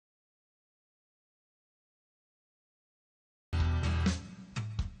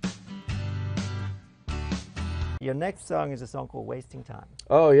Your next song is a song called Wasting Time.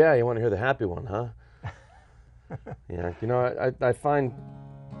 Oh yeah, you want to hear the happy one, huh? Yeah, you know, I find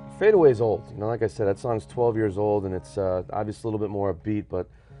Fade Away's old. You know, like I said, that song's 12 years old, and it's obviously a little bit more upbeat, but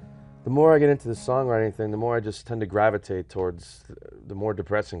the more I get into the songwriting thing, the more I just tend to gravitate towards the more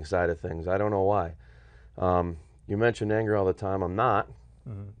depressing side of things. I don't know why. You mentioned angry all the time. I'm not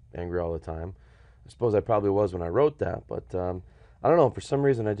angry all the time. I suppose I probably was when I wrote that, but I don't know. For some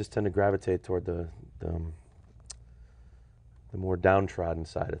reason, I just tend to gravitate toward the more downtrodden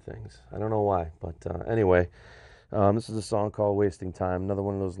side of things. I don't know why, but anyway, this is a song called Wasting Time, another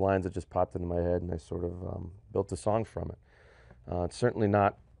one of those lines that just popped into my head, and I sort of built a song from it. It's certainly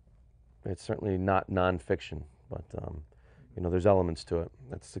not nonfiction, but you know, there's elements to it.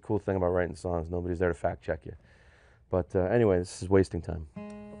 That's the cool thing about writing songs. Nobody's there to fact check you. But anyway, this is Wasting Time.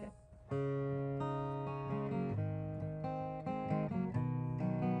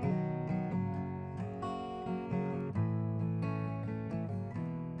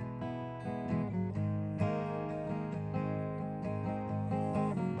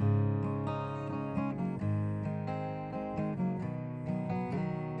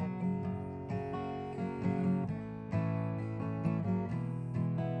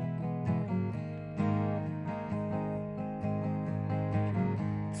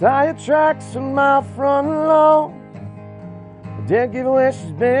 Tire tracks on my front lawn. I didn't give away,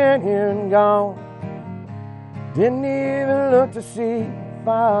 she's been here and gone. Didn't even look to see if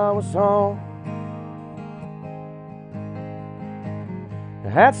I was home. I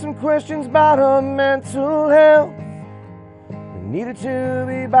had some questions about her mental health. I needed to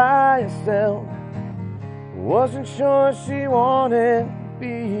be by herself. Wasn't sure she wanted to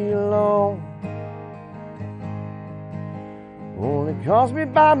be alone. Only calls me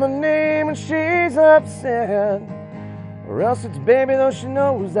by my name when she's upset, or else it's baby, though she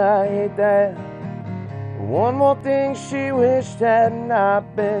knows I hate that. One more thing she wished had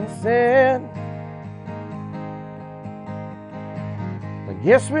not been said. I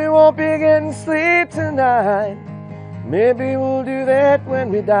guess we won't be getting sleep tonight. Maybe we'll do that when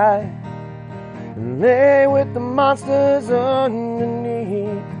we die, and lay with the monsters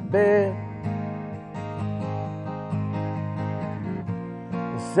underneath the bed.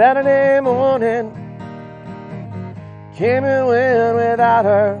 Saturday morning came and went without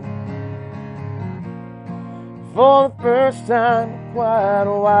her, for the first time in quite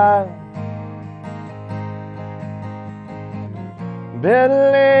a while.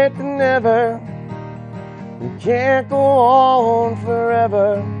 Better late than never. We can't go on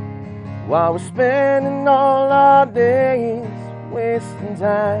forever while we're spending all our days wasting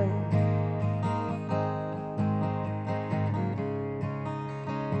time.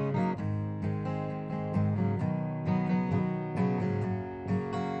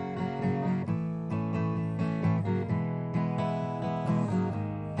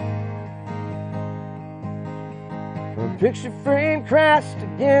 A picture frame crashed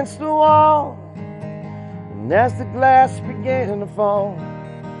against the wall, and as the glass began to fall,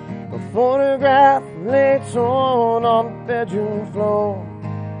 a photograph lay torn on the bedroom floor.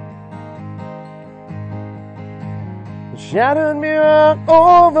 The shattered mirror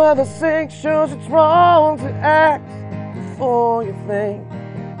over the sink shows it's wrong to act before you think.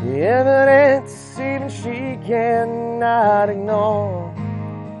 The evidence even she cannot ignore.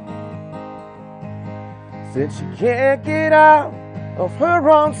 Said she can't get out of her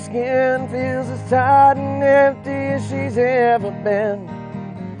own skin, feels as tight and empty as she's ever been.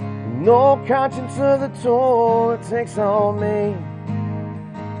 No conscience of the toll it takes on me.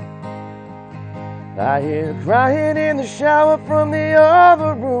 I hear her crying in the shower from the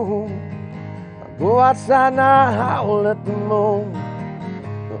other room. I go outside and I howl at the moon.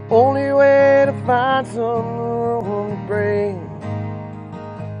 The only way to find some room to breathe.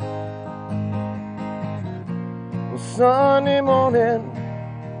 Sunday morning,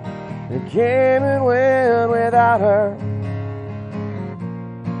 it came and went without her,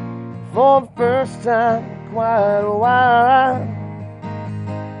 for the first time in quite a while.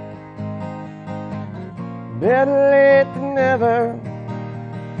 Better late than never.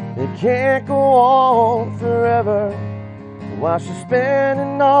 It can't go on forever while she's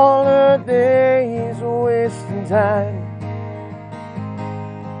spending all her days wasting time.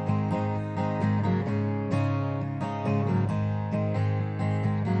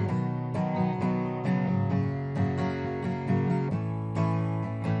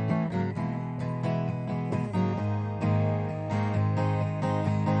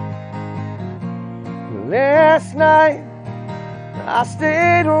 Last night, I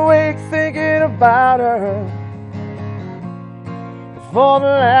stayed awake thinking about her for the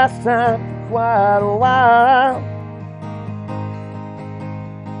last time in quite a while.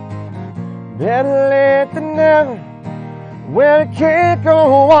 Better late than never. Well, it can't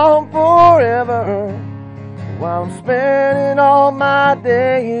go on forever. While I'm spending all my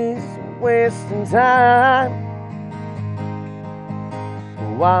days wasting time.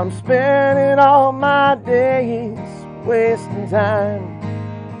 While I'm spending all my days wasting time.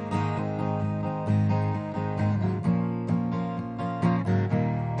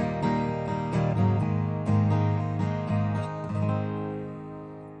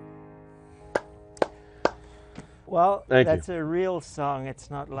 Well, Thank that's you. a real song.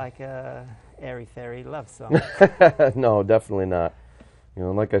 It's not like a airy-fairy love song. No, definitely not. You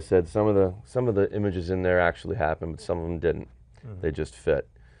know, like I said, some of the images in there actually happened, but some of them didn't. They just fit.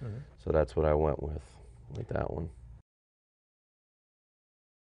 So that's what I went with that one.